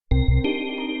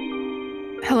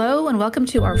Hello and welcome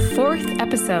to our fourth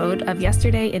episode of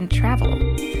Yesterday in Travel.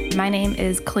 My name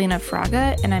is Kalina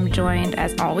Fraga and I'm joined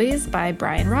as always by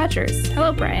Brian Rogers.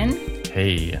 Hello, Brian.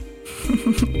 Hey.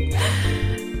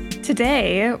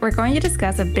 Today, we're going to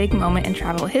discuss a big moment in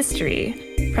travel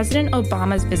history, President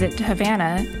Obama's visit to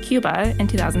Havana, Cuba in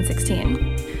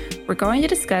 2016. We're going to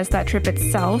discuss that trip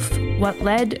itself, what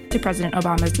led to President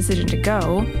Obama's decision to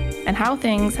go, and how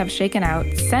things have shaken out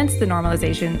since the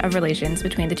normalization of relations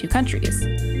between the two countries.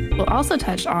 We'll also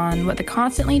touch on what the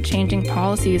constantly changing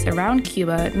policies around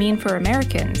Cuba mean for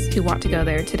Americans who want to go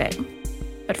there today.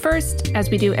 But first, as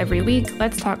we do every week,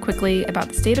 let's talk quickly about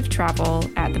the state of travel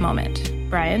at the moment.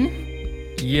 Brian?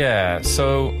 Yeah,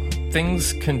 so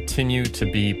things continue to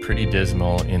be pretty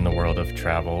dismal in the world of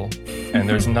travel, and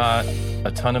there's not a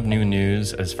ton of new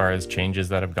news as far as changes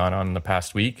that have gone on in the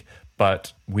past week,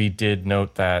 but we did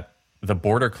note that the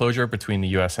border closure between the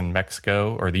U.S. and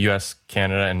Mexico, or the U.S.,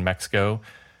 Canada, and Mexico,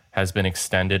 has been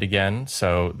extended again.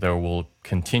 So there will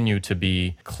continue to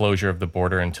be closure of the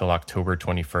border until October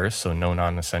 21st, so no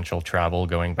non-essential travel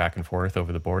going back and forth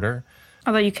over the border.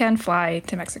 Although you can fly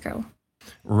to Mexico.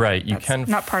 Right, you That's can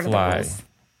not part fly, of the rules.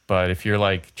 but if you're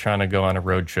like trying to go on a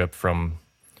road trip from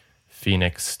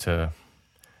Phoenix to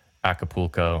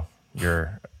Acapulco,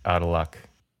 you're out of luck.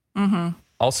 Mm-hmm.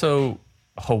 Also,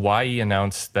 Hawaii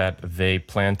announced that they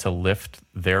plan to lift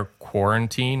their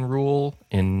quarantine rule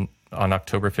on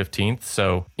October 15th.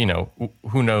 So,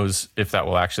 who knows if that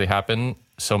will actually happen.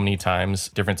 So many times,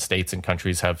 different states and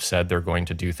countries have said they're going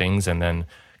to do things, and then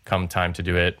come time to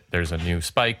do it, there's a new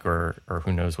spike or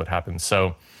who knows what happens.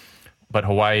 So, but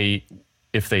Hawaii,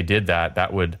 if they did that,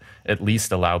 that would at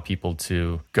least allow people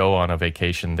to go on a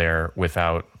vacation there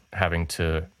without having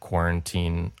to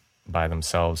quarantine by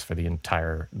themselves for the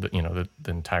entire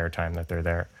time that they're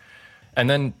there. And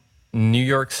then New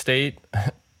York State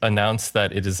announced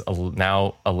that it is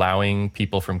now allowing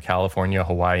people from California,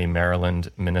 Hawaii,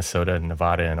 Maryland, Minnesota,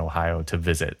 Nevada, and Ohio to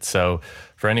visit. So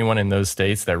for anyone in those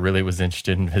states that really was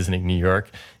interested in visiting New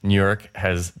York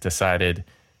has decided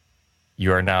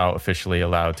you are now officially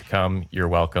allowed to come. You're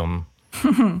welcome.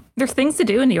 There's things to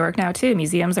do in New York now, too.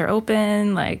 Museums are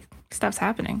open, stuff's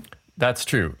happening. That's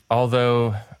true.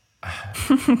 Although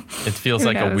it feels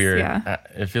like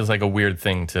it feels like a weird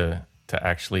thing to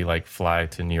actually fly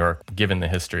to New York, given the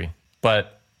history.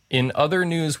 But in other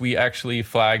news, we actually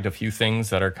flagged a few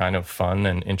things that are kind of fun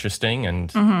and interesting and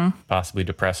possibly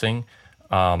depressing.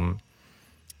 Qantas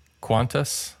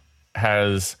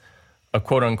has a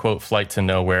quote-unquote flight to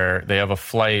nowhere. They have a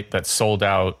flight that's sold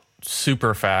out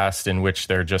super fast, in which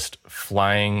they're just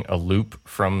flying a loop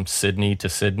from Sydney to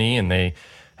Sydney, and they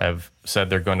have said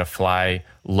they're going to fly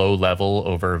low level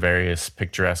over various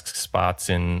picturesque spots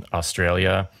in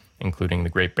Australia, including the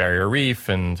Great Barrier Reef.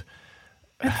 And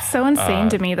it's so insane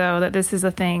to me, though, that this is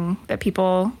a thing that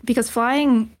people, because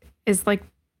flying is the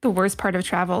worst part of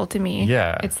travel to me.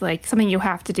 Yeah. It's something you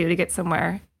have to do to get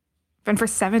somewhere. And for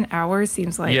 7 hours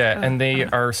seems like... Yeah, and they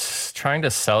are trying to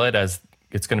sell it as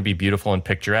it's going to be beautiful and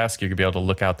picturesque. You're going to be able to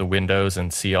look out the windows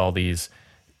and see all these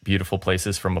beautiful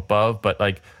places from above. But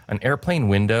an airplane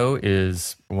window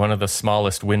is one of the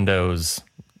smallest windows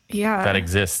that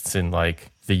exists in the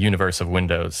universe of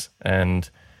windows. And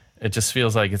it just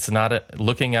feels like it's not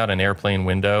looking out an airplane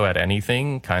window at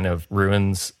anything kind of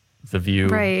ruins the view.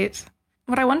 Right.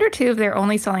 But I wonder too if they're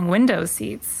only selling window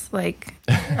seats.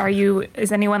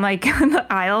 Is anyone in the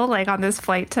aisle on this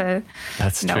flight to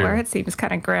That's nowhere? True. It seems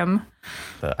kind of grim.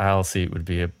 The aisle seat would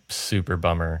be a super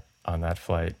bummer on that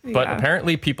flight. Yeah. But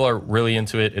apparently people are really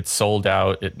into it. It's sold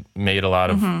out. It made a lot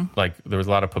of there was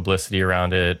a lot of publicity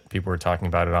around it. People were talking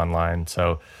about it online.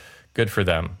 So good for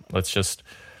them. Let's just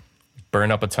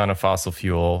burn up a ton of fossil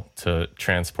fuel to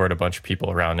transport a bunch of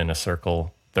people around in a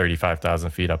circle 35,000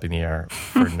 feet up in the air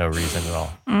for no reason at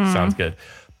all. Sounds good.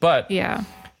 But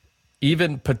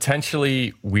even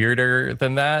potentially weirder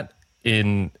than that,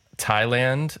 in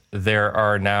Thailand, there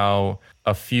are now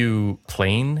a few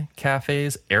airplane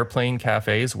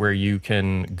cafes, where you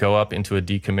can go up into a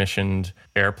decommissioned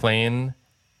airplane.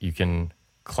 You can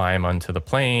climb onto the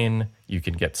plane. You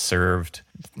can get served,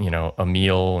 a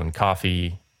meal and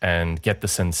coffee, and get the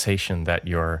sensation that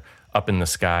you're up in the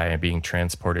sky and being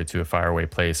transported to a faraway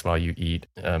place while you eat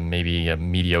maybe a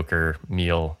mediocre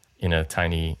meal in a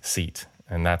tiny seat.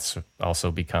 And that's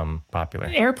also become popular.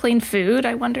 Airplane food,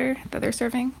 I wonder, that they're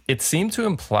serving? It seemed to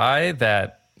imply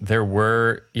that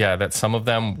that some of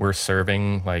them were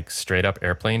serving straight up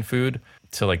airplane food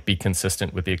to be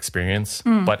consistent with the experience.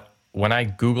 But when I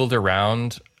Googled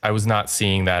around, I was not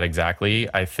seeing that exactly.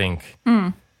 I think...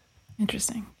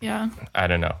 Interesting. Yeah. I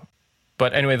don't know.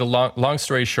 But anyway, the long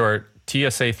story short,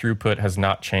 TSA throughput has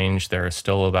not changed. There are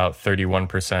still about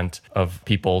 31% of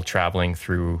people traveling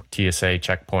through TSA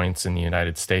checkpoints in the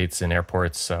United States in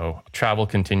airports. So travel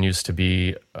continues to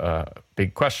be a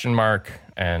big question mark,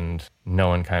 and no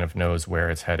one kind of knows where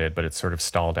it's headed, but it's sort of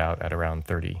stalled out at around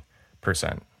 30%.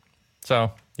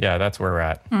 So yeah, that's where we're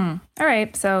at. All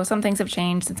right. So some things have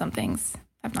changed and some things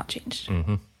have not changed.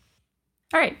 Mm-hmm.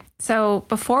 All right. So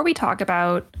before we talk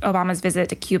about Obama's visit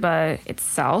to Cuba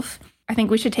itself, I think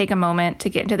we should take a moment to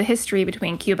get into the history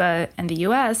between Cuba and the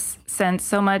U.S., since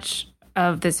so much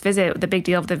of this visit, the big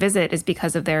deal of the visit, is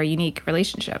because of their unique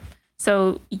relationship.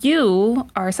 So you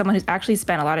are someone who's actually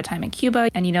spent a lot of time in Cuba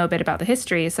and you know a bit about the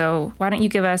history. So why don't you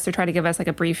give us, or try to give us, like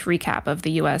a brief recap of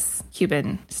the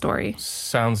U.S.-Cuban story?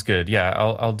 Sounds good. Yeah,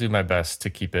 I'll do my best to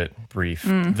keep it brief.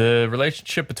 The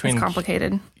relationship between... It's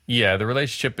complicated. Yeah, the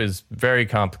relationship is very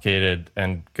complicated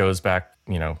and goes back,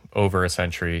 over a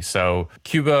century. So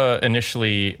Cuba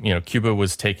initially, Cuba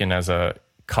was taken as a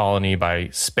colony by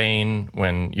Spain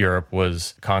when Europe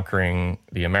was conquering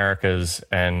the Americas.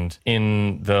 And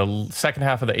in the second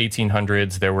half of the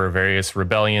 1800s, there were various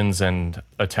rebellions and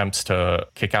attempts to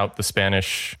kick out the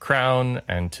Spanish crown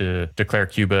and to declare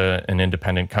Cuba an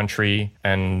independent country.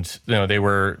 And, they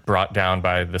were brought down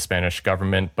by the Spanish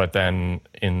government. But then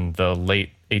in the late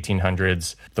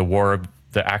 1800s,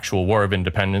 the actual War of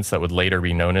Independence that would later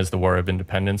be known as the War of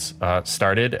Independence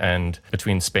started, and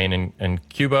between Spain and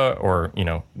Cuba, or,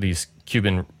 these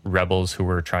Cuban rebels who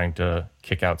were trying to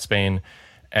kick out Spain.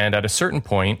 And at a certain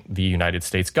point, the United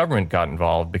States government got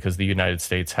involved because the United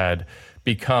States had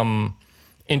become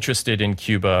interested in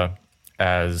Cuba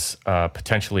as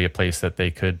potentially a place that they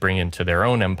could bring into their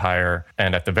own empire.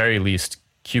 And at the very least,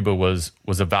 Cuba was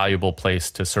a valuable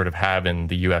place to sort of have in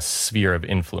the U.S. sphere of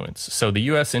influence. So the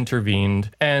U.S.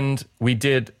 intervened, and we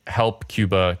did help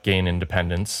Cuba gain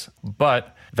independence,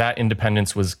 but that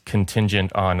independence was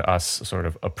contingent on us sort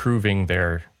of approving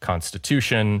their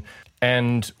constitution,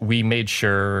 and we made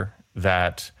sure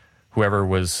that whoever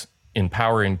was in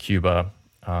power in Cuba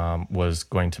was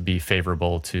going to be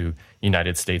favorable to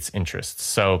United States interests.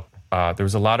 So there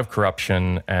was a lot of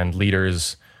corruption, and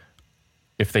leaders,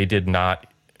 if they did not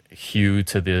hew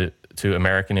to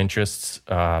American interests,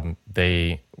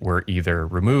 they were either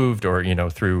removed or,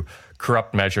 through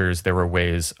corrupt measures, there were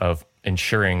ways of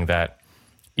ensuring that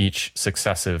each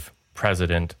successive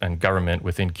president and government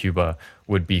within Cuba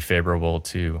would be favorable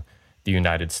to the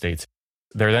United States.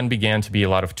 There then began to be a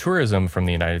lot of tourism from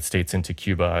the United States into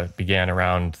Cuba. It began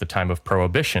around the time of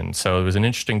Prohibition. So it was an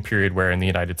interesting period where in the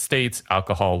United States,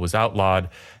 alcohol was outlawed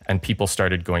and people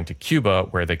started going to Cuba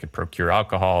where they could procure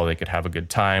alcohol, they could have a good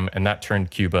time. And that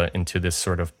turned Cuba into this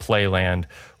sort of playland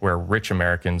where rich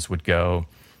Americans would go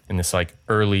in this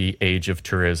early age of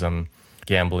tourism.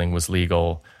 Gambling was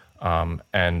legal.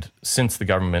 And since the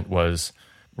government was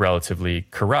relatively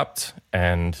corrupt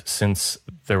and since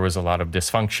there was a lot of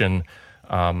dysfunction,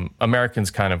 Americans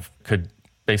could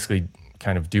basically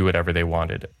do whatever they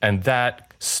wanted. And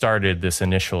that started this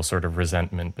initial sort of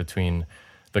resentment between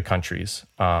the countries,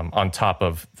 on top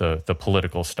of the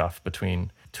political stuff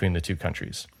between the two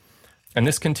countries. And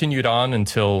this continued on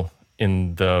until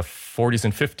in the 40s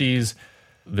and 50s,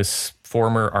 this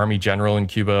former army general in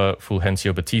Cuba,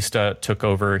 Fulgencio Batista, took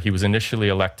over. He was initially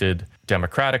elected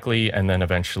democratically, and then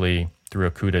eventually, through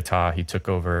a coup d'etat, he took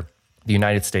over. The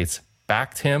United States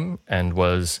backed him and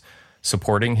was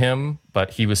supporting him,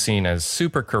 but he was seen as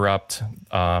super corrupt,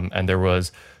 and there were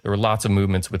lots of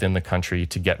movements within the country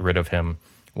to get rid of him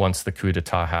once the coup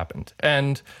d'etat happened.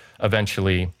 And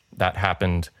eventually that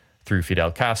happened through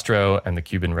Fidel Castro and the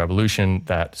Cuban Revolution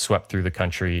that swept through the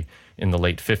country in the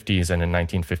late 50s and in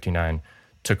 1959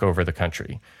 took over the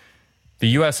country. The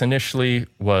U.S. initially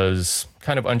was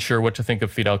kind of unsure what to think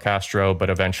of Fidel Castro, but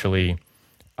eventually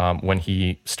when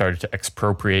he started to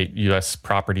expropriate U.S.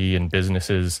 property and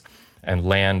businesses and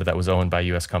land that was owned by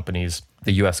U.S. companies,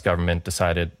 the U.S. government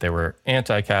decided they were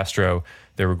anti-Castro.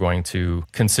 They were going to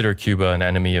consider Cuba an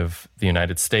enemy of the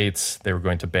United States. They were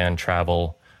going to ban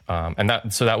travel.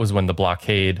 So that was when the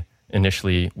blockade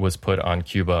initially was put on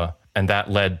Cuba. And that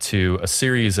led to a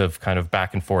series of kind of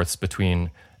back and forths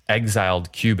between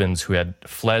exiled Cubans who had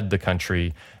fled the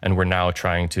country and were now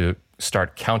trying to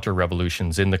start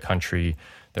counter-revolutions in the country.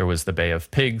 There was the Bay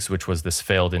of Pigs, which was this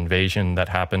failed invasion that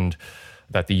happened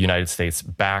that the United States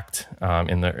backed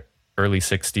in the early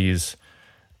 60s.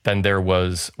 Then there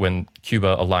was, when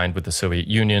Cuba aligned with the Soviet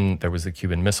Union, there was the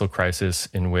Cuban Missile Crisis,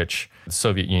 in which the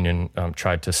Soviet Union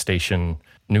tried to station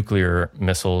nuclear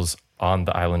missiles on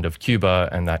the island of Cuba,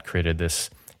 and that created this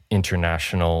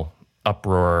international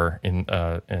uproar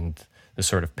and this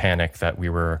sort of panic that we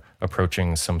were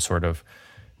approaching some sort of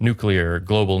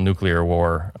global nuclear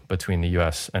war between the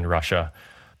US and Russia.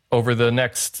 Over the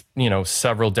next,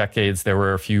 several decades, there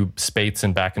were a few spates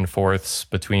and back and forths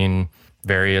between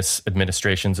various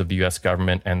administrations of the US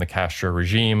government and the Castro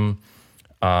regime.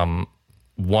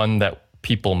 One that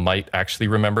people might actually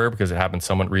remember, because it happened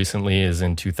somewhat recently, is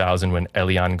in 2000 when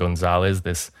Elian Gonzalez,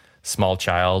 this small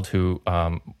child who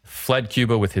fled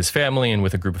Cuba with his family and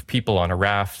with a group of people on a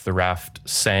raft. The raft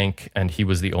sank, and he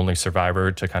was the only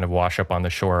survivor to kind of wash up on the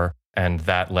shore. And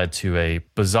that led to a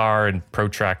bizarre and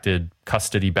protracted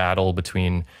custody battle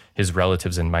between his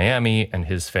relatives in Miami and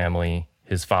his family,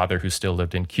 his father, who still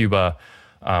lived in Cuba.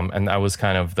 And that was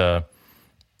kind of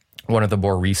one of the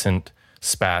more recent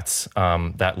spats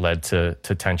that led to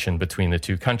tension between the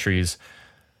two countries.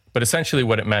 But essentially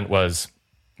what it meant was,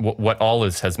 what all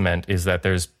this has meant is that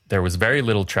there was very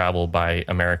little travel by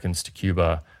Americans to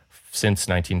Cuba since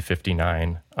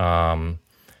 1959.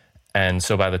 And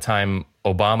so by the time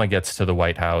Obama gets to the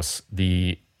White House,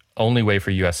 the only way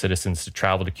for U.S. citizens to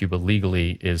travel to Cuba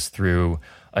legally is through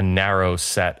a narrow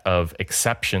set of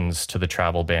exceptions to the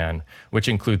travel ban, which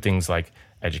include things like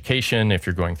education, if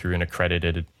you're going through an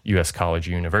accredited U.S. college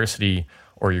or university,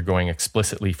 or you're going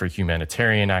explicitly for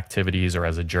humanitarian activities, or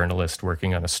as a journalist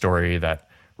working on a story that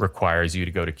requires you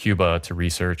to go to Cuba to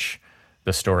research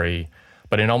the story.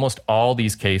 But in almost all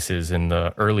these cases in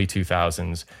the early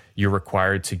 2000s, you're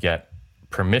required to get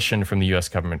permission from the U.S.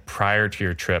 government prior to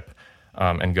your trip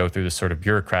and go through this sort of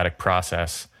bureaucratic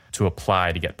process to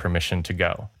apply to get permission to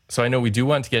go. So I know we do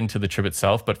want to get into the trip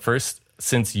itself, but first,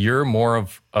 since you're more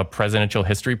of a presidential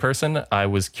history person, I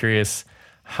was curious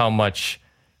how much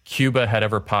Cuba had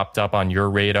ever popped up on your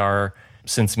radar,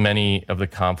 since many of the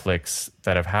conflicts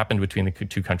that have happened between the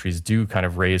two countries do kind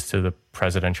of raise to the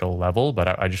presidential level,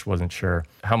 but I just wasn't sure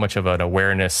how much of an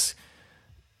awareness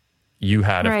you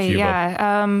had of Cuba.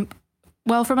 Yeah.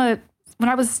 Well, when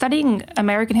I was studying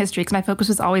American history, because my focus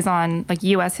was always on like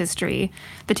U.S. history,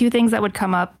 the two things that would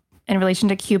come up in relation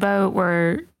to Cuba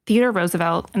were Theodore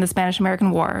Roosevelt and the Spanish-American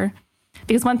War.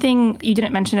 Because one thing you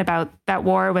didn't mention about that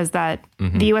war was that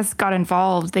the U.S. got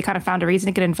involved. They kind of found a reason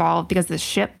to get involved because the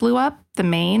ship blew up, the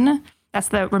Maine.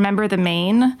 Remember the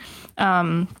Maine?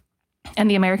 And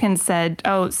the Americans said,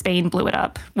 oh, Spain blew it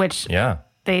up, which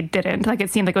they didn't. Like,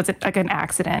 it seemed like it was like an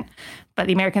accident. But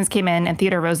the Americans came in, and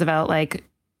Theodore Roosevelt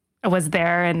was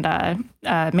there and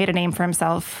made a name for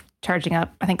himself, charging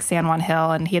up, I think, San Juan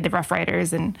Hill, and he had the Rough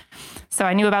Riders. And so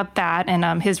I knew about that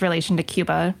and his relation to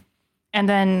Cuba. And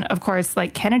then, of course,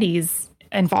 like Kennedy's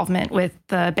involvement with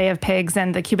the Bay of Pigs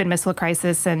and the Cuban Missile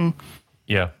Crisis. And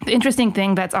the interesting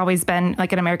thing that's always been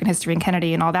like in American history and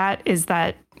Kennedy and all that is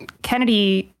that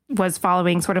Kennedy was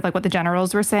following sort of like what the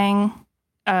generals were saying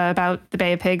about the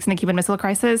Bay of Pigs and the Cuban Missile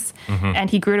Crisis. And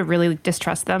he grew to really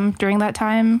distrust them during that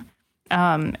time.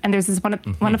 And there's this one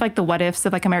of like the what ifs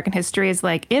of like American history is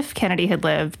like, if Kennedy had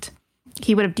lived,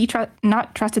 he would have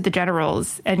not trusted the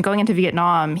generals, and going into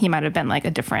Vietnam, he might have been like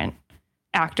a different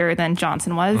actor than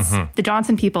Johnson was. The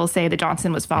Johnson people say that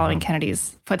Johnson was following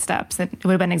Kennedy's footsteps, and it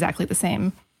would have been exactly the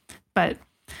same. But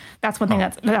that's one thing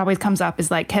that always comes up is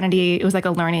like Kennedy, it was like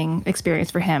a learning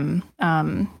experience for him,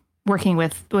 working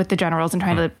with the generals and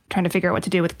trying to figure out what to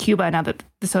do with Cuba now that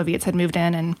the Soviets had moved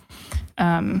in. And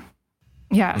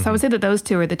so I would say that those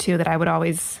two are the two that I would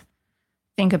always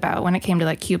think about when it came to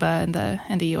like Cuba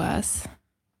and the US.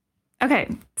 Okay,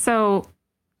 so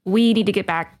we need to get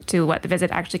back to what the visit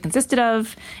actually consisted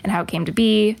of and how it came to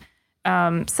be.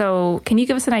 So can you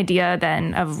give us an idea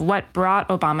then of what brought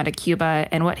Obama to Cuba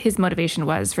and what his motivation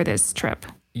was for this trip?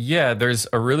 Yeah, there's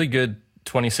a really good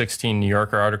 2016 New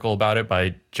Yorker article about it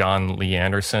by John Lee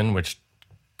Anderson, which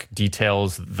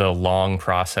details the long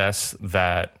process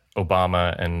that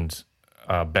Obama and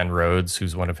Ben Rhodes,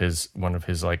 who's one of his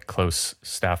like close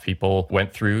staff people,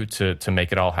 went through to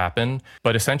make it all happen.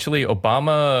 But essentially,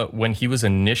 Obama, when he was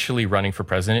initially running for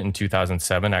president in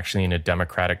 2007, actually in a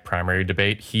Democratic primary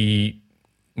debate, he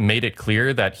made it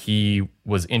clear that he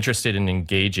was interested in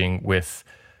engaging with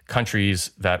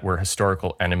countries that were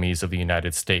historical enemies of the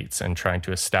United States and trying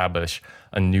to establish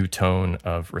a new tone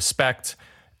of respect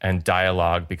and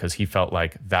dialogue, because he felt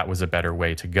like that was a better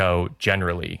way to go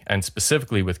generally, and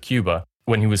specifically with Cuba.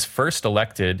 When he was first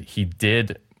elected, he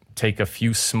did take a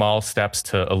few small steps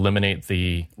to eliminate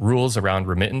the rules around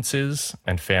remittances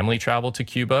and family travel to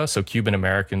Cuba. So Cuban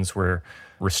Americans were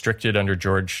restricted under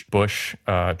George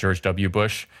W.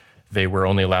 Bush. They were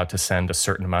only allowed to send a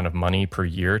certain amount of money per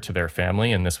year to their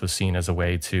family, and this was seen as a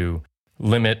way to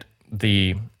limit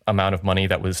the amount of money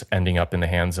that was ending up in the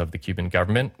hands of the Cuban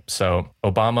government. So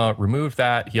Obama removed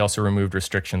that. He also removed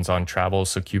restrictions on travel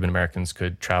so Cuban Americans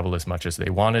could travel as much as they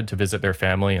wanted to visit their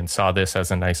family, and saw this as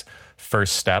a nice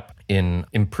first step in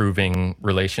improving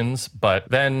relations. But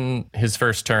then his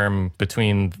first term,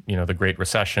 between the Great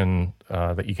Recession,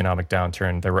 the economic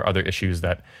downturn, there were other issues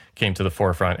that came to the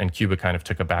forefront, and Cuba kind of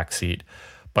took a backseat.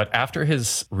 But after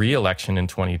his re-election in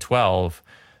 2012,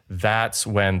 that's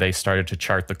when they started to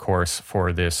chart the course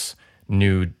for this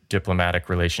new diplomatic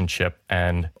relationship.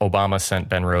 And Obama sent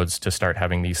Ben Rhodes to start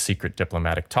having these secret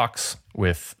diplomatic talks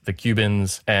with the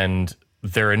Cubans. And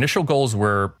their initial goals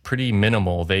were pretty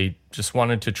minimal. They just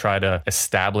wanted to try to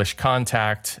establish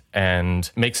contact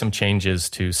and make some changes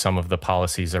to some of the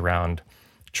policies around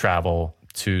travel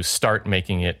to start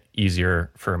making it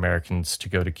easier for Americans to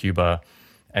go to Cuba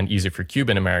and easier for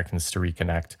Cuban Americans to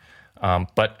reconnect.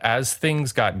 But as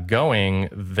things got going,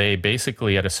 they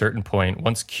basically, at a certain point,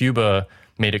 once Cuba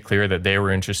made it clear that they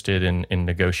were interested in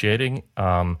negotiating,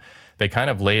 they kind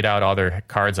of laid out all their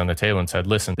cards on the table and said,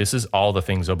 listen, this is all the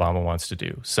things Obama wants to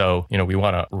do. So, we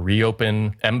want to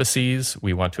reopen embassies.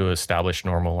 We want to establish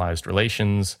normalized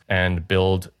relations and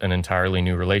build an entirely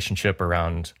new relationship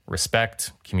around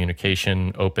respect,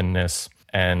 communication, openness,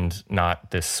 and not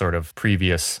this sort of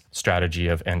previous strategy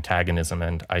of antagonism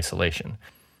and isolation.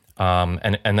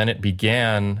 And then it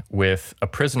began with a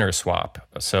prisoner swap.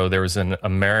 So there was an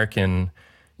American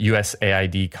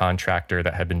USAID contractor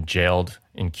that had been jailed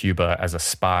in Cuba as a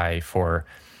spy for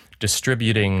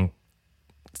distributing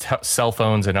cell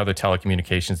phones and other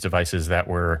telecommunications devices that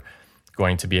were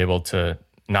going to be able to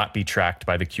not be tracked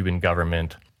by the Cuban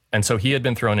government. And so he had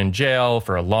been thrown in jail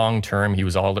for a long term. He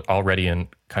was already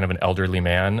kind of an elderly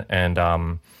man, and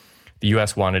the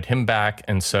U.S. wanted him back.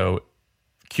 And so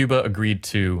Cuba agreed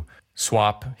to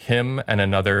swap him and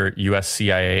another U.S.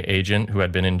 CIA agent who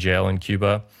had been in jail in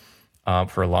Cuba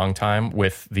for a long time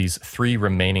with these 3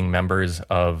 remaining members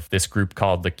of this group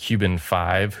called the Cuban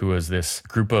Five, who was this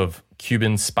group of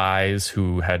Cuban spies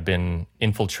who had been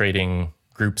infiltrating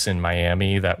groups in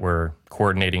Miami that were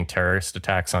coordinating terrorist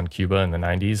attacks on Cuba in the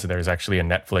 90s. There's actually a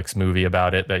Netflix movie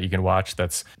about it that you can watch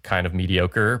that's kind of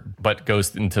mediocre, but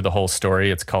goes into the whole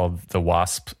story. It's called The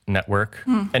WASP Network.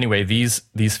 Anyway, these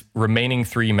remaining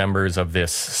 3 members of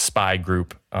this spy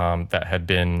group that had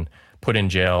been put in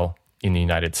jail in the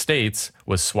United States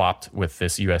was swapped with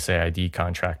this USAID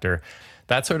contractor.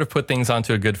 That sort of put things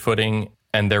onto a good footing,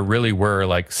 and there really were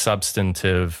like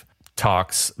substantive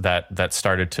talks that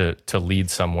started to lead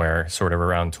somewhere sort of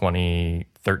around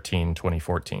 2013,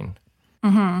 2014.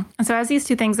 Mm-hmm. So as these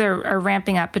two things are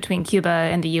ramping up between Cuba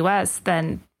and the U.S.,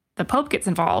 then the Pope gets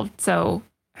involved. So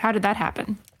how did that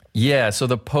happen? Yeah, so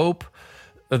the Pope,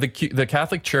 the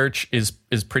Catholic Church is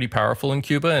pretty powerful in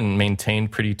Cuba and maintained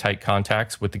pretty tight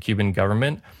contacts with the Cuban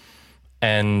government.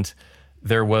 And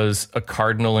there was a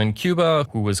cardinal in Cuba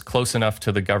who was close enough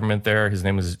to the government there. His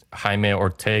name was Jaime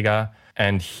Ortega.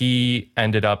 And he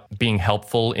ended up being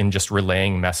helpful in just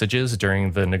relaying messages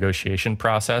during the negotiation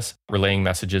process, relaying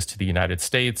messages to the United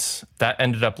States. That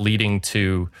ended up leading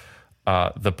to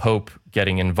the Pope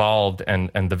getting involved and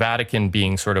the Vatican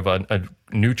being sort of a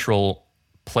neutral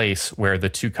place where the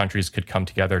two countries could come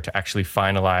together to actually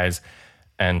finalize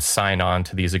and sign on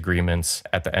to these agreements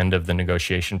at the end of the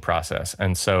negotiation process.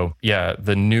 And so, yeah,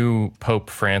 the new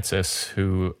Pope Francis,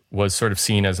 who was sort of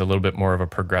seen as a little bit more of a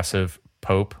progressive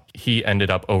Pope, he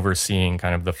ended up overseeing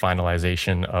kind of the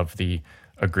finalization of the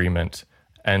agreement.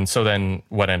 And so then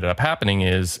what ended up happening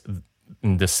is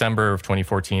in December of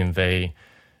 2014, they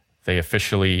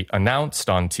officially announced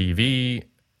on TV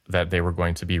that they were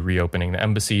going to be reopening the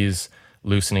embassies,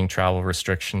 loosening travel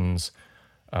restrictions,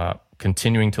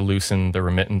 continuing to loosen the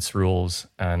remittance rules,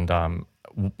 and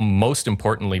most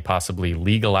importantly, possibly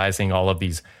legalizing all of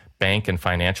these bank and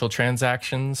financial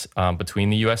transactions between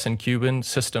the U.S. and Cuban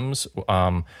systems,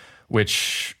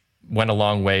 which went a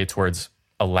long way towards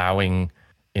allowing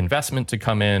investment to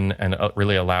come in and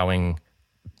really allowing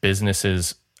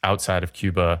businesses outside of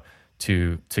Cuba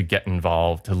to get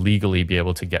involved, to legally be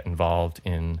able to get involved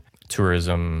in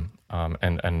tourism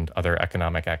and other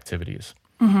economic activities.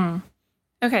 Mm-hmm.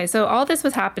 Okay, so all this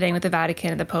was happening with the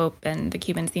Vatican and the Pope and the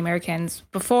Cubans, the Americans,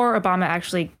 before Obama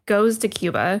actually goes to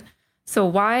Cuba. So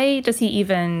why does he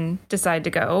even decide to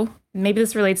go? Maybe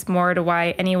this relates more to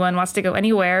why anyone wants to go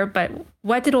anywhere, but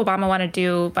what did Obama want to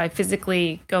do by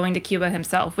physically going to Cuba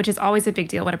himself, which is always a big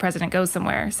deal when a president goes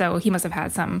somewhere. So he must have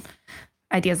had some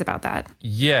ideas about that.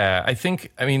 Yeah,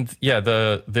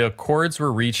 the accords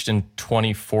were reached in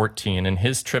 2014, and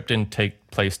his trip didn't take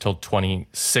place till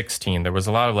 2016. There was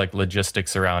a lot of like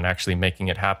logistics around actually making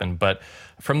it happen. But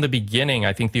from the beginning,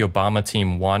 I think the Obama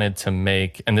team wanted to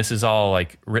make, and this is all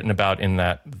like written about in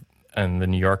the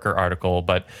New Yorker article,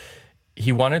 but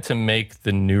he wanted to make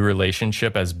the new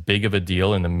relationship as big of a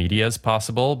deal in the media as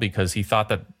possible, because he thought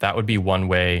that that would be one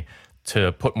way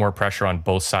to put more pressure on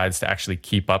both sides to actually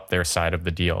keep up their side of the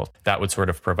deal. That would sort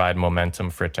of provide momentum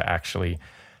for it to actually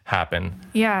happen.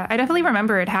 Yeah, I definitely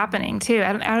remember it happening too.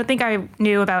 I don't think I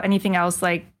knew about anything else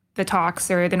like the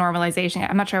talks or the normalization.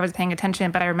 I'm not sure I was paying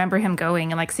attention, but I remember him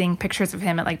going and like seeing pictures of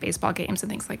him at like baseball games and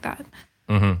things like that.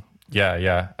 Mm-hmm.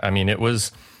 Yeah. I mean, it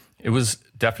was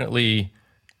definitely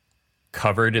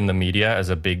covered in the media as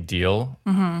a big deal.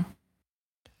 Mm-hmm.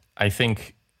 I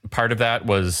think part of that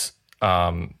was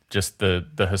just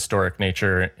the historic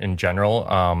nature in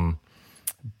general.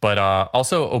 But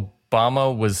also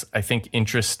Obama was, I think,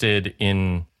 interested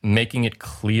in making it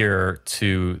clear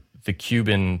to the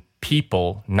Cuban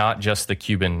people, not just the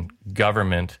Cuban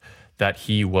government, that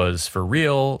he was for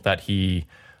real, that he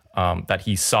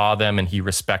saw them and he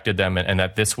respected them, and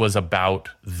that this was about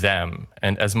them.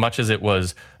 And as much as it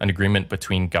was an agreement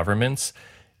between governments,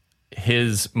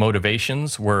 his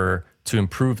motivations were to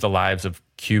improve the lives of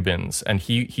Cubans. And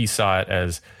he saw it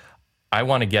as, I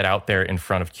want to get out there in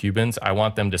front of Cubans. I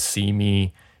want them to see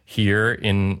me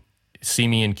see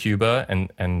me in Cuba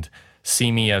and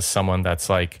see me as someone that's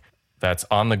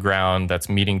on the ground, that's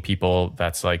meeting people,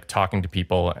 that's like talking to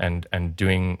people and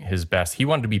doing his best. He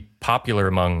wanted to be popular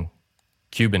among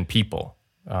Cuban people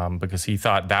because he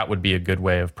thought that would be a good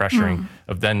way of pressuring,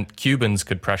 then Cubans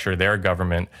could pressure their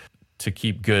government to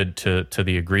keep good to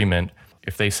the agreement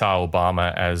if they saw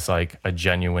Obama as like a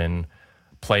genuine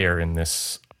player in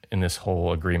this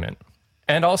whole agreement.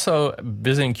 And also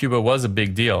visiting Cuba was a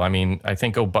big deal. I mean, I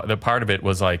think the part of it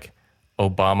was like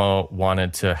Obama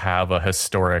wanted to have a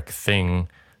historic thing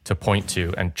to point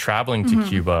to, and traveling to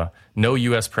Cuba, no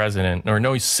U.S. president or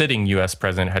no sitting U.S.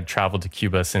 president had traveled to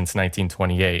Cuba since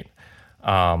 1928.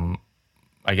 I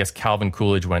guess Calvin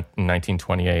Coolidge went in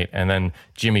 1928, and then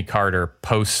Jimmy Carter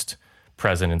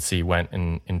post-presidency went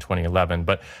in 2011.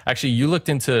 But actually, you looked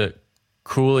into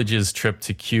Coolidge's trip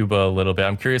to Cuba a little bit.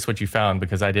 I'm curious what you found,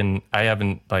 because I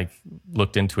haven't like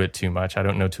looked into it too much. I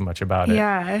don't know too much about it.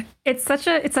 Yeah, it's such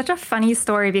a funny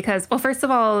story because, well, first of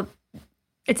all,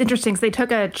 it's interesting. So they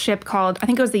took a ship called, I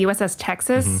think it was the USS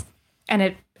Texas, and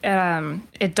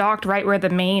it docked right where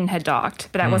the Maine had docked.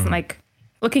 But that wasn't like,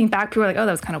 looking back, people were like, oh,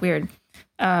 that was kind of weird.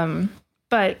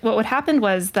 But what happened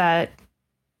was that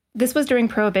this was during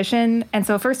Prohibition, and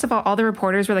so first of all the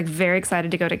reporters were like very excited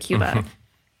to go to Cuba.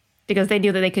 Because they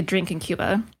knew that they could drink in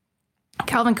Cuba.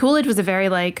 Calvin Coolidge was a very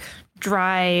like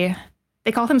dry,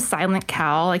 they called him Silent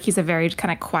Cal. Like he's a very kind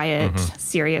of quiet,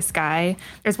 serious guy.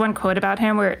 There's one quote about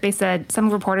him where they said, some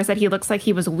reporters said he looks like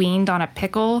he was weaned on a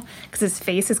pickle because his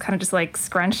face is kind of just like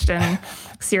scrunched and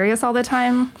serious all the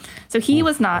time. So he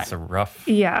was not. That's a rough.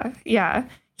 Yeah.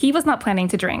 He was not planning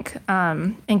to drink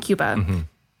in Cuba.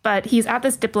 But he's at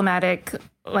this diplomatic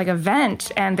like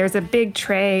event, and there's a big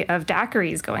tray of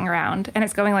daiquiris going around, and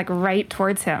it's going like right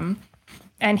towards him.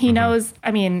 And he knows,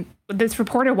 I mean, this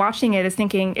reporter watching it is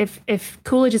thinking if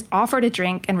Coolidge is offered a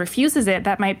drink and refuses it,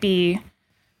 that might be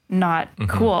not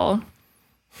cool.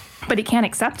 But he can't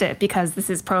accept it because this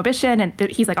is Prohibition, and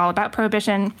he's like all about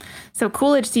Prohibition. So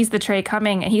Coolidge sees the tray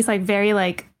coming, and he's like very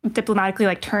like diplomatically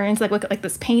like turns, like look at like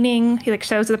this painting. He like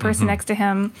shows to the person next to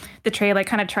him. The tray like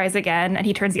kind of tries again, and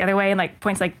he turns the other way and like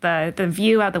points like the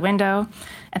view out the window.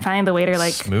 And finally the waiter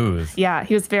like smooth. Yeah,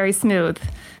 he was very smooth.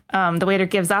 The waiter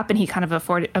gives up, and he kind of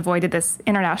avoided this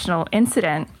international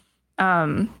incident.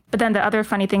 But then the other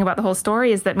funny thing about the whole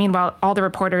story is that meanwhile all the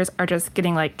reporters are just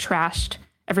getting like trashed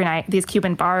every night, these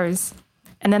Cuban bars.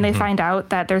 And then they find out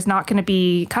that there's not going to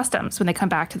be customs when they come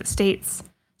back to the States,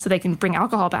 so they can bring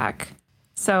alcohol back.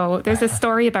 So there's this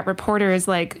story about reporters,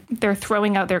 like they're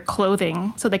throwing out their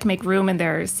clothing so they can make room in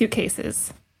their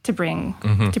suitcases to bring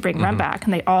rum back.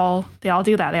 And they all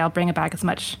do that. They all bring it back as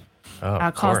much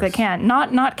alcohol as they can.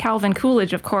 Not Calvin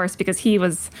Coolidge, of course, because he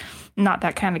was not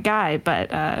that kind of guy,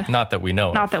 but not that we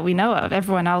know of.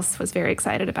 Everyone else was very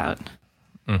excited about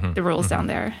the rules down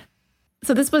there.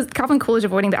 So this was Calvin Coolidge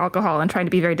avoiding the alcohol and trying to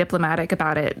be very diplomatic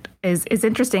about it is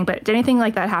interesting. But did anything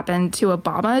like that happen to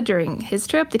Obama during his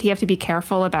trip? Did he have to be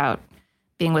careful about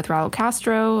being with Raul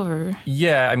Castro? Or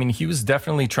yeah, I mean, he was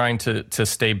definitely trying to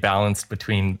stay balanced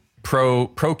between pro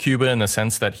Cuba in the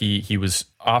sense that he was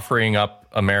offering up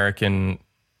American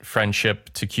friendship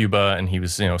to Cuba, and he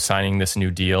was signing this new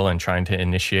deal and trying to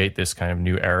initiate this kind of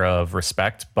new era of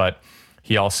respect, but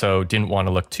He also didn't want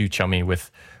to look too chummy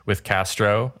with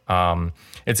Castro.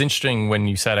 It's interesting when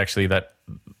you said actually that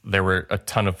there were a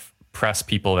ton of press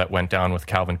people that went down with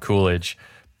Calvin Coolidge,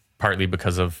 partly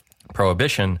because of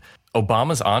prohibition.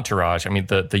 Obama's entourage, I mean,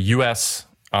 the U.S.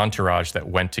 entourage that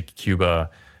went to Cuba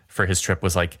for his trip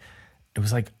was like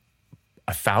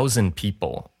 1,000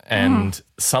 people. And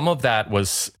some of that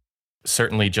was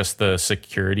certainly just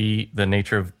the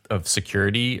nature of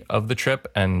security of the trip,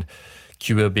 and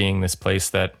Cuba being this place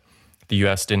that the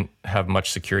U.S. didn't have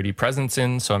much security presence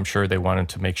in. So I'm sure they wanted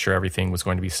to make sure everything was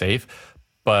going to be safe.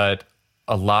 But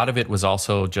a lot of it was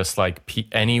also just like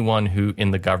anyone who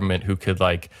in the government who could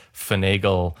like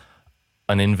finagle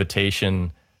an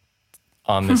invitation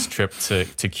on this trip to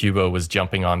Cuba was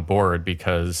jumping on board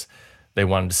because they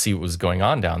wanted to see what was going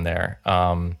on down there.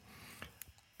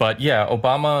 But yeah,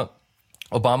 Obama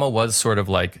was sort of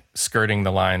like skirting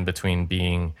the line between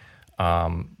being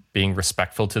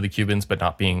respectful to the Cubans, but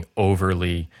not being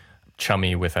overly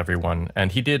chummy with everyone.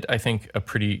 And he did, I think, a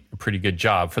pretty good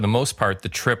job. For the most part, the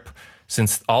trip,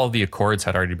 since all of the accords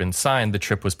had already been signed, the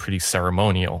trip was pretty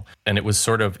ceremonial. And it was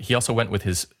sort of, he also went with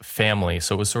his family.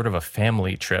 So it was sort of a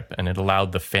family trip, and it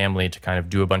allowed the family to kind of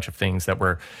do a bunch of things that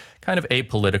were kind of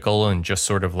apolitical and just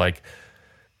sort of like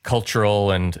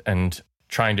cultural and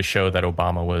trying to show that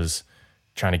Obama was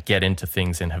trying to get into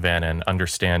things in Havana and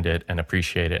understand it and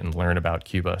appreciate it and learn about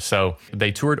Cuba. So they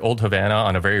toured Old Havana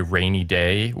on a very rainy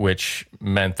day, which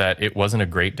meant that it wasn't a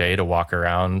great day to walk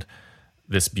around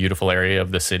this beautiful area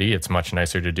of the city. It's much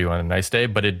nicer to do on a nice day,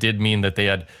 but it did mean that they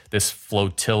had this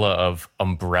flotilla of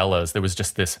umbrellas. There was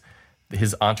just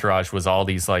his entourage was all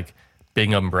these like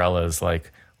big umbrellas,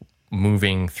 like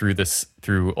moving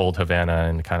through Old Havana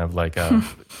in kind of like a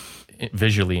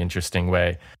visually interesting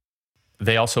way.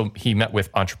 He met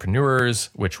with entrepreneurs,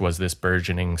 which was this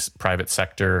burgeoning private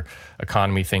sector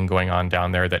economy thing going on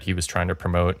down there that he was trying to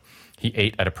promote. He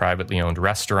ate at a privately owned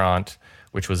restaurant,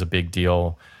 which was a big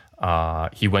deal.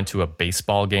 He went to a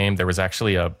baseball game. There was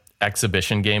actually a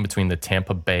exhibition game between the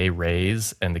Tampa Bay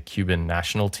Rays and the Cuban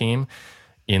national team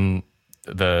in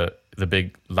the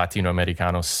big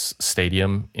Latinoamericano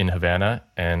stadium in Havana.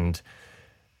 And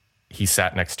he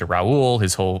sat next to Raul.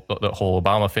 The whole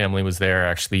Obama family was there.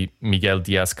 Actually, Miguel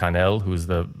Diaz-Canel, who was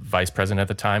the vice president at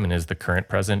the time and is the current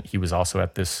president, he was also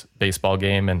at this baseball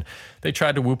game. And they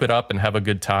tried to whoop it up and have a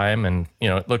good time. And,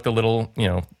 it looked a little,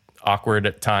 awkward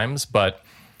at times, but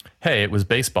hey, it was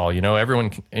baseball.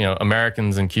 Everyone,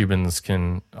 Americans and Cubans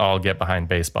can all get behind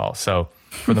baseball. So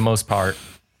for the most part,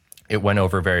 it went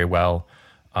over very well.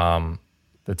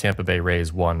 The Tampa Bay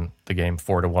Rays won the game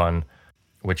 4-1,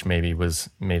 which maybe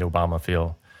made Obama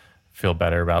feel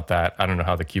better about that. I don't know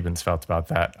how the Cubans felt about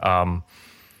that.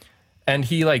 And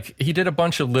he did a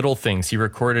bunch of little things. He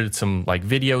recorded some like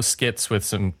video skits with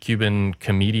some Cuban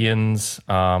comedians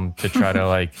to try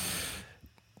to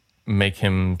make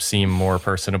him seem more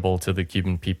personable to the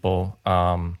Cuban people.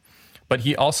 But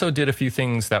he also did a few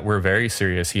things that were very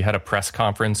serious. He had a press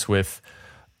conference with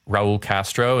Raul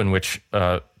Castro in which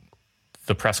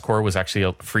the press corps was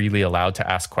actually freely allowed to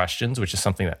ask questions, which is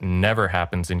something that never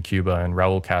happens in Cuba. And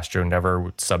Raul Castro never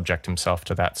would subject himself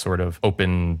to that sort of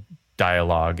open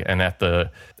dialogue. And at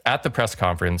the press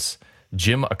conference,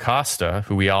 Jim Acosta,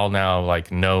 who we all now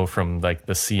know from the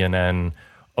CNN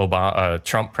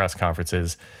Trump press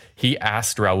conferences, he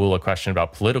asked Raul a question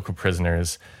about political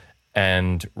prisoners,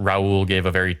 and Raul gave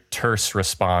a very terse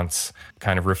response,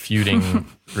 kind of refuting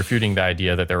the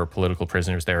idea that there were political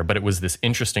prisoners there. But it was this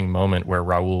interesting moment where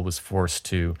Raul was forced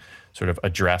to sort of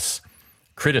address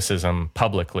criticism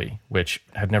publicly, which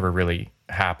had never really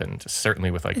happened, certainly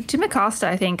with Jim Acosta,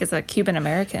 I think, is a Cuban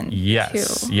American.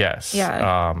 Yes, too. Yes.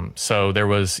 Yeah. So there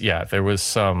were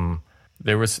some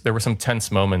tense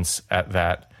moments at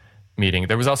that meeting.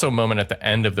 There was also a moment at the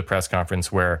end of the press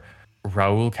conference where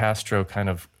Raul Castro kind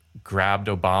of grabbed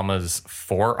Obama's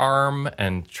forearm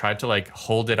and tried to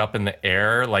hold it up in the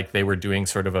air like they were doing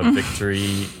sort of a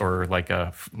victory or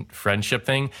a friendship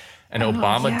thing. And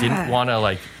Obama didn't want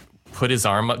to put his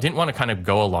arm up, didn't want to kind of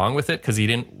go along with it because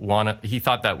he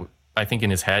thought that, I think in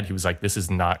his head, he was like, this is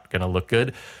not going to look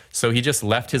good. So he just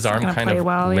left his arm kind of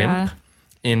limp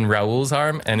in Raul's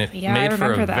arm, and it made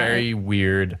for a very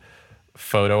weird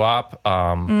photo op.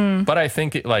 But I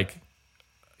think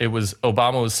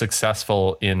Obama was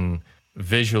successful in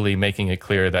visually making it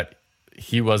clear that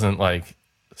he wasn't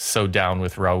so down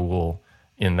with Raul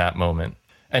in that moment.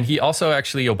 And he also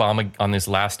Obama, on his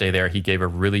last day there, he gave a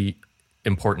really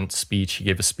important speech. He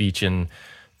gave a speech in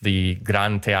the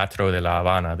Gran Teatro de La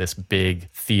Habana, this big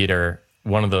theater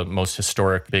one of the most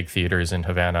historic big theaters in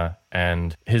Havana.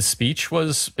 And his speech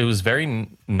it was very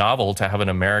novel to have an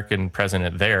American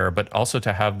president there, but also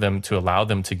to allow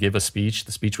them to give a speech.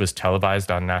 The speech was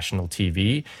televised on national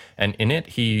TV. And in it,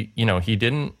 he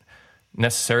didn't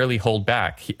necessarily hold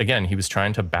back. He was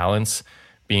trying to balance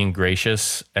being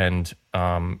gracious and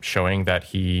showing that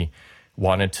he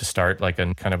wanted to start like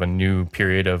a kind of a new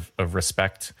period of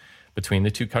respect between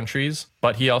the two countries.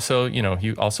 But he also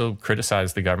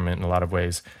criticized the government in a lot of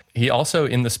ways. He also,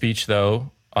 in the speech,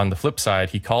 though, on the flip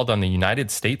side, he called on the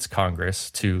United States Congress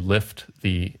to lift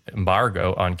the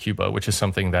embargo on Cuba, which is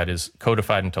something that is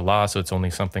codified into law, so it's only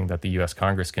something that the U.S.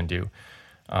 Congress can do.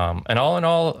 And all in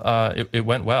all, it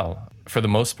went well. For the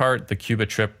most part, the Cuba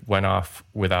trip went off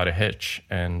without a hitch,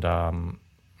 and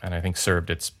I think served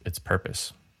its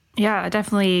purpose. Yeah,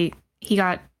 definitely. He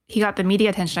got the media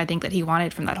attention I think that he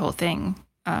wanted from that whole thing,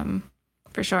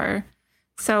 for sure.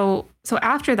 So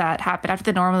after that happened,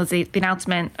 after the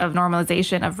announcement of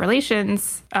normalization of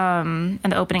relations, and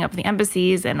the opening up of the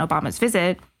embassies and Obama's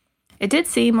visit, it did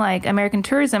seem like American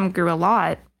tourism grew a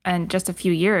lot in just a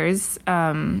few years.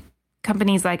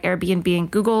 Companies like Airbnb and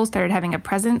Google started having a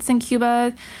presence in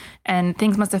Cuba, and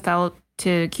things must have felt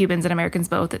to Cubans and Americans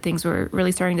both that things were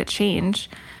really starting to change.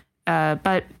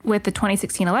 But with the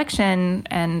 2016 election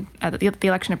and the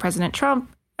election of President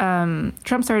Trump,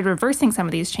 Trump started reversing some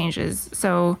of these changes.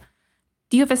 So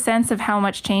do you have a sense of how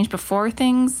much changed before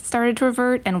things started to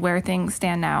revert and where things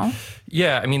stand now?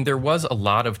 Yeah, I mean, there was a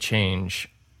lot of change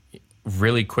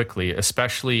really quickly,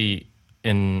 especially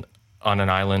on an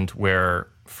island where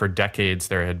for decades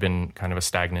there had been kind of a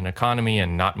stagnant economy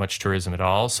and not much tourism at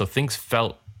all. So things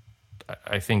felt,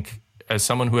 I think, as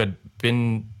someone who had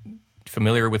been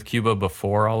familiar with Cuba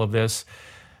before all of this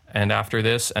and after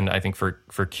this, and I think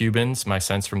for Cubans, my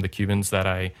sense from the Cubans that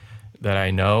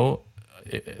I know,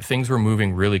 things were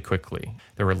moving really quickly.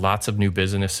 There were lots of new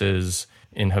businesses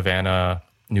in Havana,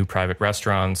 new private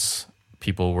restaurants.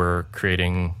 People were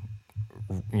creating,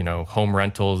 home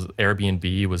rentals.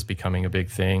 Airbnb was becoming a big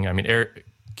thing. I mean,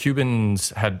 Cubans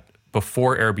had,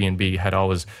 before Airbnb, had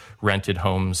always rented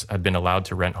homes, had been allowed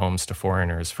to rent homes to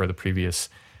foreigners for the previous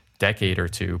decade or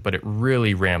two, but it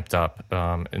really ramped up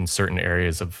in certain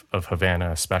areas of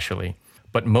Havana especially.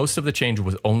 But most of the change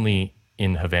was only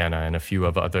in Havana and a few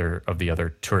of the other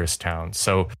tourist towns.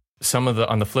 So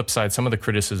on the flip side, some of the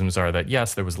criticisms are that,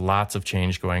 yes, there was lots of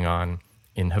change going on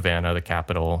in Havana, the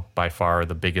capital, by far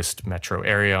the biggest metro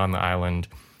area on the island,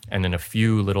 and in a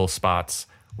few little spots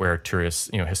where tourists,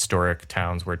 historic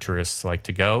towns where tourists like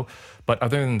to go. But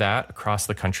other than that, across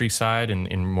the countryside and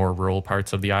in more rural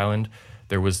parts of the island,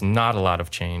 there was not a lot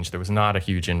of change. There was not a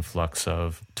huge influx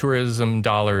of tourism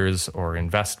dollars or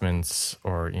investments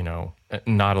or,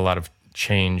 not a lot of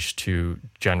change to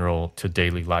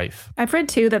daily life. I've read,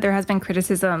 too, that there has been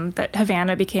criticism that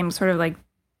Havana became sort of like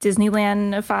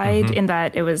Disneyland-ified in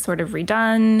that it was sort of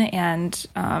redone. And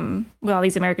with all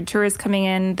these American tourists coming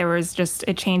in, there was just,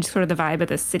 it changed sort of the vibe of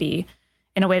the city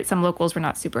in a way that some locals were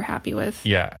not super happy with.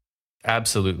 Yeah,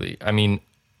 absolutely. I mean,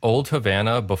 old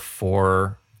Havana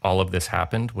before all of this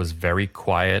happened was very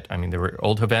quiet. I mean,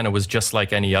 old Havana was just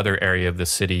like any other area of the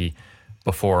city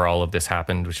before all of this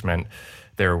happened, which meant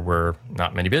there were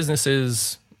not many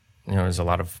businesses. There's a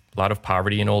lot of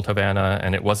poverty in old Havana,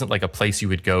 and it wasn't like a place you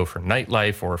would go for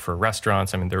nightlife or for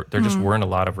restaurants. I mean, there just weren't a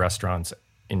lot of restaurants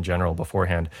in general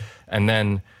beforehand. And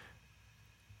then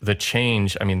the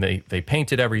change, I mean, they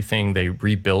painted everything, they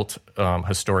rebuilt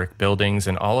historic buildings,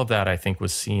 and all of that I think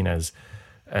was seen as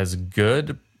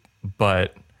good,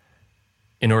 but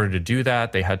in order to do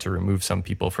that, they had to remove some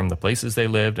people from the places they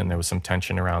lived, and there was some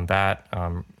tension around that.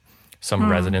 Some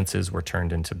residences were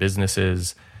turned into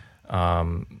businesses,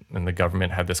 and the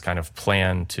government had this kind of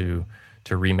plan to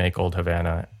remake old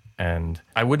Havana. And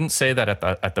I wouldn't say that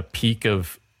at the peak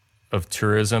of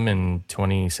tourism in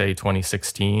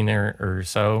 2016 or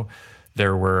so,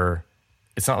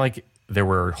 it's not like there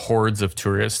were hordes of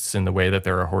tourists in the way that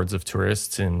there are hordes of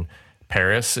tourists in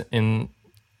Paris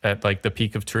at like the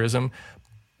peak of tourism.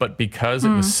 But because it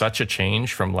was such a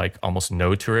change from like almost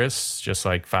no tourists, just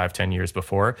like 5-10 years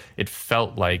before, it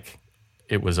felt like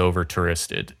it was over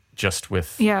touristed just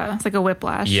with. Yeah, it's like a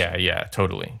whiplash. Yeah,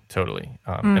 totally.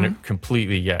 And it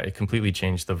completely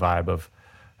changed the vibe of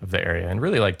the area, and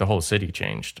really like the whole city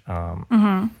changed.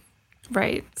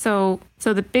 Right. So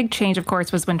the big change, of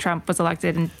course, was when Trump was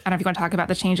elected. And I don't know if you want to talk about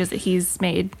the changes that he's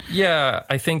made. Yeah,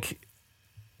 I think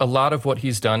a lot of what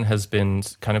he's done has been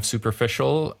kind of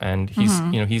superficial, and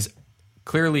he's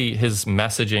clearly, his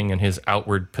messaging and his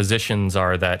outward positions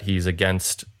are that he's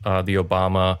against the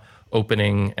Obama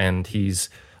opening, and he's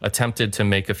attempted to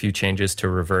make a few changes to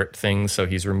revert things. So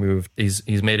he's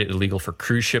made it illegal for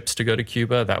cruise ships to go to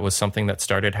Cuba. That was something that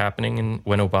started happening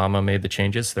when Obama made the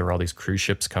changes. There were all these cruise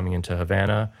ships coming into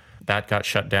Havana. That got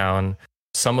shut down.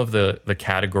 Some of the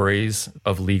categories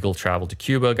of legal travel to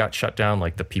Cuba got shut down,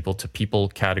 like the people-to-people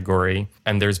category.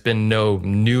 And there's been no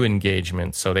new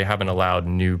engagement, so they haven't allowed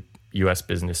new U.S.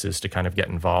 businesses to kind of get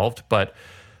involved. But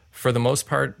for the most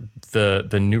part,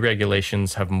 the new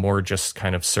regulations have more just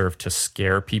kind of served to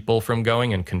scare people from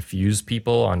going and confuse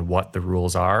people on what the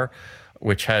rules are,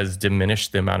 which has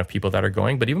diminished the amount of people that are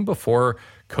going. But even before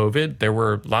COVID, there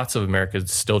were lots of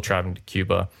Americans still traveling to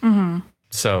Cuba. Mm-hmm.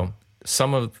 So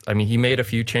he made a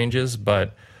few changes,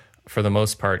 but for the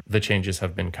most part, the changes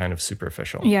have been kind of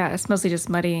superficial. Yeah, it's mostly just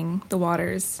muddying the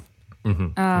waters.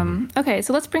 Okay,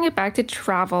 so let's bring it back to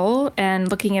travel and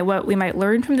looking at what we might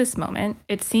learn from this moment.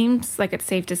 It seems like it's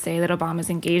safe to say that Obama's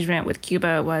engagement with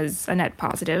Cuba was a net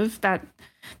positive, that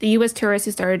the U.S. tourists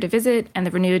who started to visit and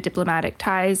the renewed diplomatic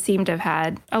ties seem to have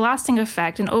had a lasting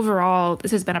effect. And overall,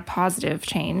 this has been a positive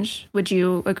change. Would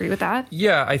you agree with that?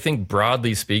 Yeah, I think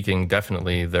broadly speaking,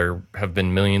 definitely there have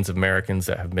been millions of Americans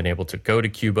that have been able to go to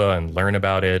Cuba and learn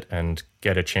about it and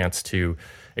get a chance to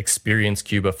experience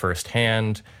Cuba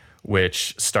firsthand,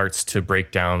 which starts to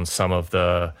break down some of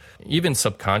the, even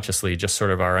subconsciously, just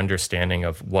sort of our understanding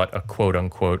of what a quote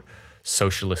unquote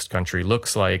socialist country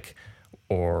looks like,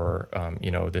 or,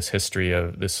 this history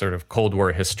of this sort of Cold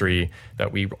War history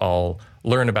that we all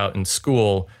learn about in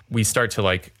school. We start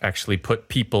to actually put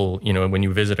people, when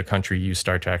you visit a country, you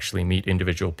start to actually meet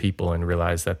individual people and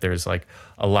realize that there's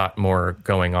a lot more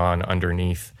going on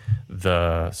underneath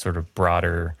the sort of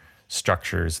broader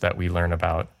structures that we learn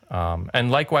about.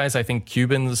 And likewise, I think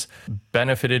Cubans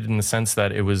benefited in the sense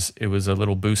that it was a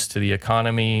little boost to the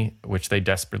economy, which they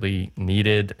desperately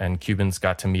needed. And Cubans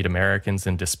got to meet Americans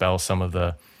and dispel some of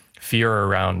the fear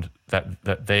around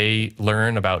that they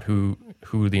learn about who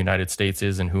the United States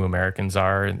is and who Americans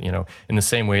are. And, in the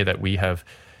same way that we have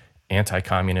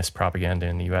anti-communist propaganda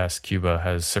in the U.S.,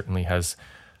 Cuba certainly has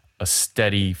a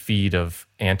steady feed of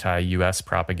anti-U.S.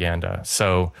 propaganda.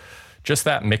 So just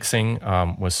that mixing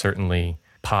was certainly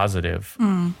positive.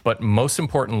 But most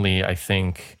importantly, I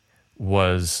think,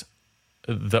 was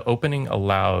the opening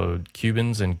allowed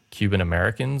Cubans and Cuban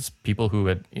Americans,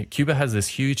 Cuba has this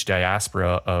huge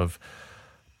diaspora of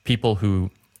people who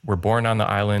were born on the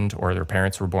island or their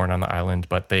parents were born on the island,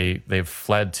 but they've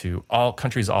fled to all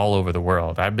countries all over the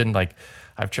world. I've been in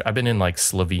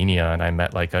Slovenia, and I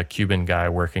met a Cuban guy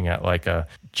working at a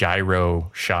gyro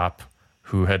shop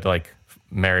who had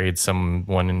married some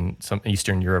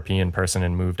Eastern European person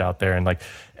and moved out there. And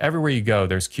everywhere you go,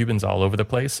 there's Cubans all over the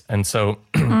place. And so,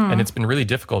 and it's been really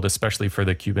difficult, especially for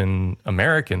the Cuban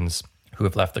Americans who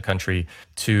have left the country,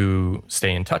 to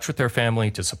stay in touch with their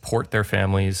family, to support their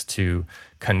families, to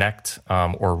connect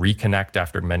or reconnect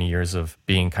after many years of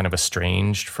being kind of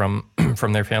estranged from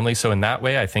their family. So in that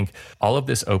way, I think all of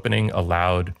this opening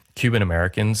allowed Cuban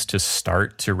Americans to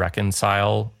start to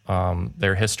reconcile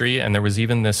their history. And there was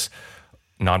even this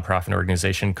nonprofit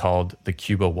organization called the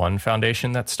Cuba One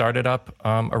Foundation that started up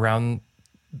around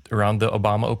the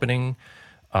Obama opening,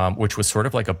 which was sort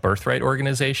of like a birthright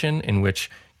organization in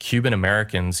which Cuban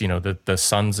Americans, the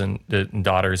sons and the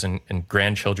daughters and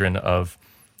grandchildren of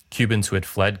Cubans who had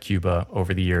fled Cuba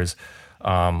over the years,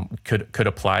 could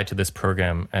apply to this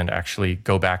program and actually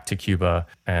go back to Cuba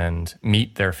and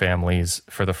meet their families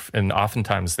and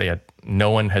oftentimes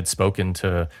no one had spoken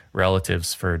to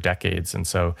relatives for decades. And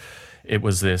so it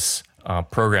was this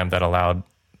program that allowed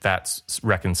that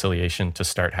reconciliation to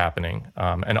start happening.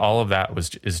 And all of that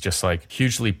is just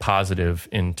hugely positive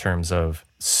in terms of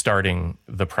starting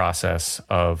the process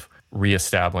of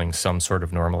reestablishing some sort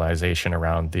of normalization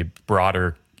around the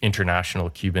broader international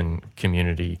Cuban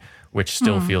community, which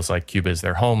still feels like Cuba is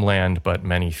their homeland, but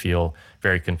many feel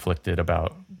very conflicted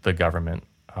about the government.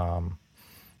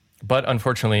 But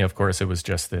unfortunately, of course, it was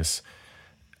just this.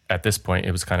 At this point,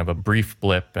 it was kind of a brief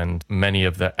blip, and many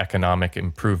of the economic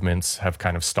improvements have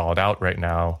kind of stalled out right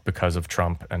now because of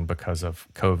Trump and because of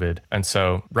COVID. And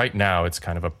so right now, it's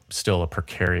kind of still a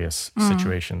precarious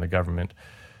situation. The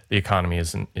economy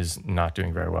is not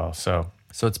doing very well. So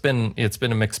it's been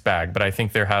a mixed bag, but I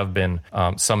think there have been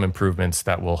some improvements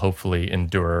that will hopefully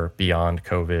endure beyond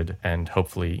COVID and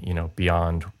hopefully,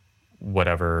 beyond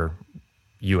whatever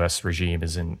U.S. regime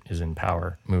is in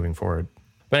power moving forward.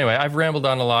 But anyway, I've rambled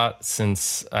on a lot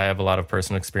since I have a lot of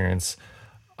personal experience.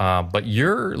 But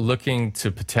you're looking to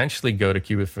potentially go to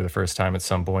Cuba for the first time at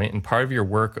some point. And part of your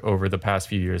work over the past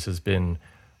few years has been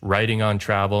writing on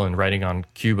travel and writing on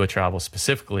Cuba travel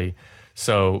specifically.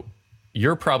 So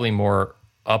you're probably more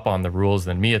up on the rules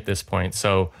than me at this point.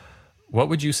 So what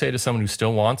would you say to someone who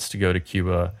still wants to go to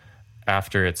Cuba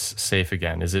after it's safe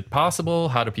again? Is it possible?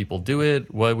 How do people do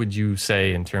it? What would you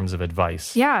say in terms of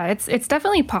advice? Yeah, it's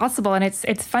definitely possible. And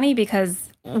it's funny because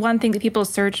one thing that people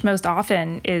search most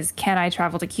often is, can I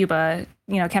travel to Cuba?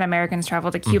 Can Americans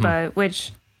travel to Cuba?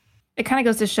 Which it kind of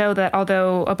goes to show that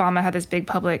although Obama had this big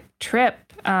public trip,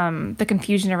 the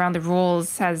confusion around the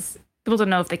rules has people don't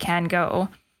know if they can go.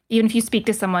 Even if you speak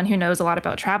to someone who knows a lot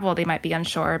about travel, they might be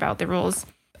unsure about the rules.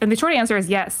 And the short answer is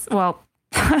yes. Well,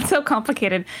 it's so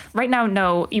complicated. Right now,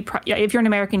 no. If you're an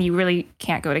American, you really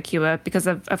can't go to Cuba because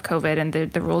of COVID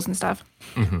and the rules and stuff.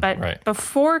 But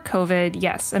before COVID,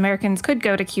 yes, Americans could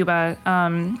go to Cuba.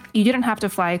 You didn't have to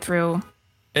fly through.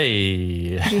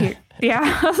 Hey.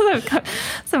 Yeah,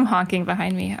 some honking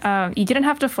behind me. You didn't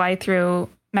have to fly through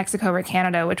Mexico or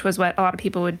Canada, which was what a lot of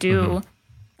people would do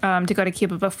to go to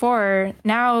Cuba before.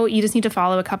 Now you just need to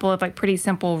follow a couple of pretty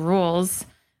simple rules.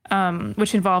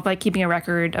 Which involve keeping a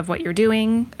record of what you're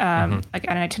doing, like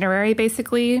an itinerary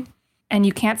basically. And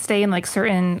you can't stay in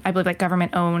certain, I believe,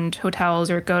 government owned hotels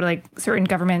or go to certain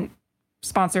government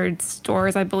sponsored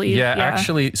stores, I believe. Yeah,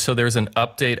 actually, so there's an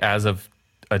update as of,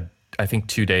 I think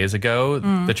 2 days ago.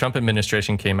 The Trump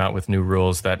administration came out with new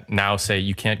rules that now say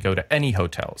you can't go to any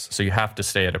hotels. So you have to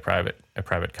stay at a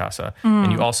private casa.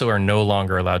 And you also are no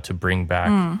longer allowed to bring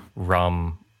back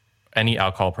rum, any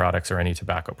alcohol products or any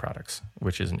tobacco products,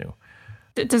 which is new.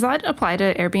 Does that apply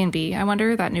to Airbnb? I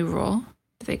wonder, that new rule.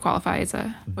 Do they qualify as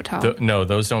a hotel? No,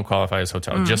 those don't qualify as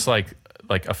hotels. Just like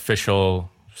official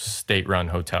state-run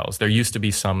hotels. There used to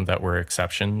be some that were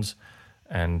exceptions,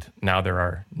 and now there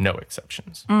are no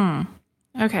exceptions.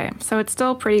 Okay, so it's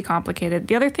still pretty complicated.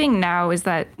 The other thing now is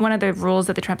that one of the rules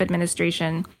that the Trump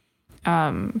administration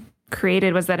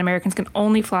created was that Americans can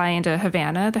only fly into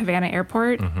Havana, the Havana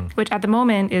airport, which at the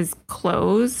moment is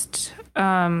closed.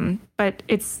 But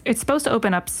it's supposed to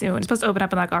open up soon. It's supposed to open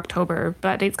up in October,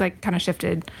 but it's kind of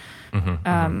shifted.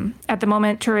 At the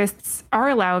moment, tourists are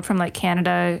allowed from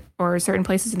Canada or certain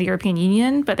places in the European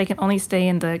Union, but they can only stay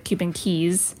in the Cuban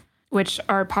Keys, which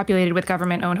are populated with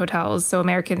government-owned hotels. So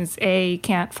Americans, A,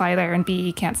 can't fly there, and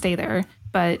B, can't stay there.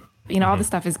 But, all this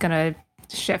stuff is going to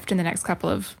shift in the next couple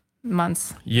of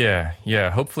months. Yeah.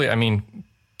 Hopefully,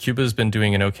 Cuba's been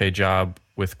doing an okay job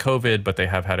with COVID, but they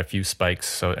have had a few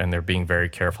spikes, and they're being very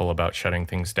careful about shutting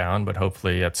things down. But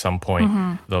hopefully at some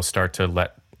point they'll start to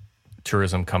let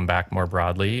tourism come back more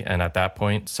broadly. And at that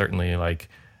point, certainly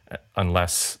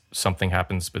unless something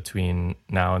happens between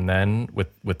now and then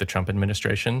with the Trump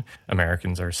administration,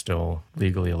 Americans are still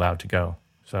legally allowed to go.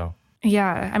 So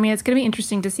yeah, it's going to be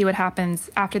interesting to see what happens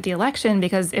after the election,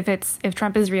 because if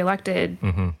Trump is reelected,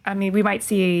 we might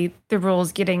see the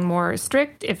rules getting more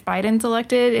strict. If Biden's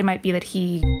elected, it might be that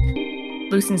he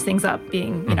loosens things up,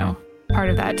 being, part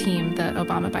of that team, the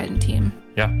Obama-Biden team.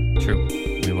 Yeah, true.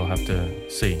 We will have to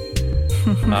see.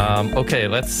 Okay,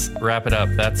 let's wrap it up.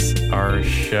 That's our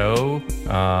show.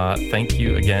 Thank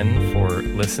you again for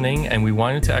listening. And we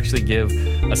wanted to actually give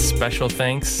a special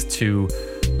thanks to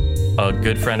a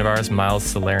good friend of ours,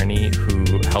 Miles Salerni, who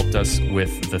helped us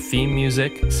with the theme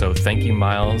music. So thank you,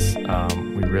 Miles.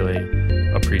 We really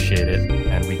appreciate it.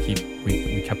 And we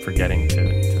kept forgetting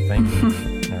to thank you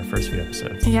in our first few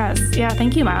episodes. Yes. Yeah.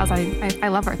 Thank you, Miles. I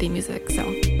love our theme music. So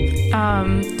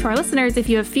to our listeners, if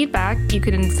you have feedback, you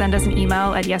can send us an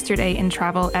email at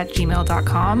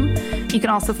yesterdayintravel@gmail.com. You can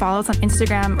also follow us on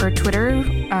Instagram or Twitter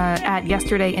at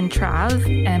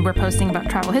yesterdayintrav. And we're posting about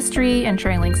travel history and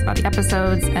sharing links about the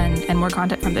episodes and more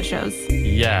content from the shows.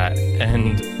 Yeah.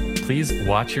 And please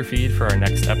watch your feed for our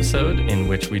next episode, in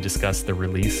which we discuss the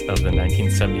release of the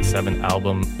 1977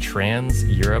 album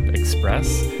Trans-Europe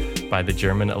Express by the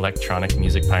German electronic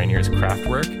music pioneers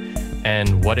Kraftwerk,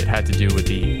 and what it had to do with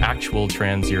the actual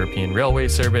trans-European railway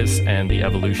service and the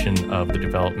evolution of the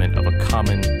development of a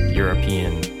common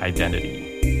European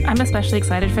identity. I'm especially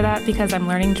excited for that because I'm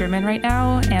learning German right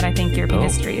now, and I think European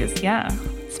history is,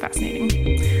 it's fascinating.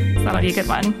 So that'll be a good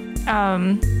one. All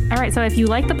right, so if you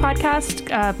like the podcast,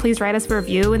 please write us a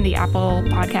review in the Apple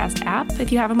Podcast app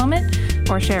if you have a moment,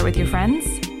 or share it with your friends.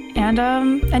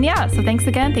 And yeah, so thanks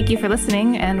again. Thank you for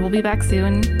listening, and we'll be back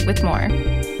soon with more.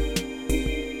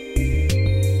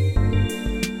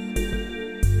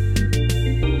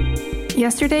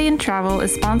 Yesterday in Travel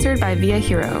is sponsored by Via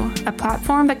Hero, a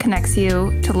platform that connects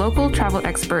you to local travel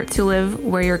experts who live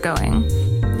where you're going.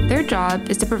 Their job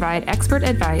is to provide expert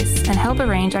advice and help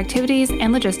arrange activities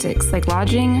and logistics like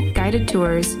lodging, guided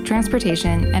tours,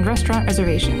 transportation, and restaurant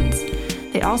reservations.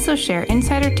 They also share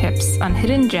insider tips on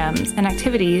hidden gems and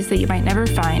activities that you might never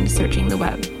find searching the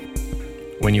web.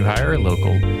 When you hire a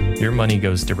local, your money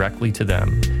goes directly to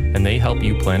them, and they help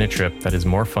you plan a trip that is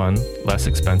more fun, less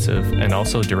expensive, and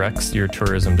also directs your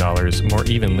tourism dollars more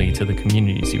evenly to the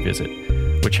communities you visit,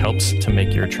 which helps to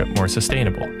make your trip more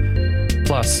sustainable.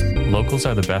 Plus, locals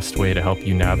are the best way to help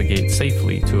you navigate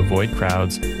safely to avoid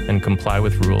crowds and comply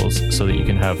with rules so that you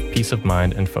can have peace of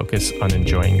mind and focus on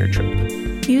enjoying your trip.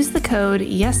 Use the code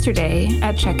YESTERDAY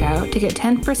at checkout to get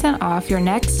 10% off your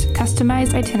next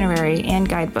customized itinerary and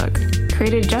guidebook,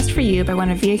 created just for you by one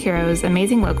of Via Hero's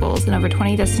amazing locals in over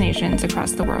 20 destinations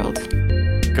across the world.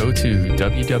 Go to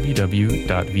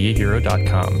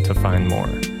www.viahero.com to find more.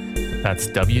 That's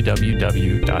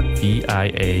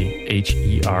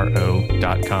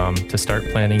www.viahero.com to start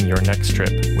planning your next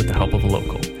trip with the help of a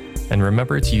local. And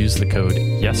remember to use the code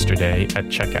YESTERDAY at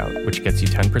checkout, which gets you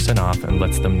 10% off and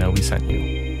lets them know we sent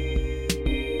you.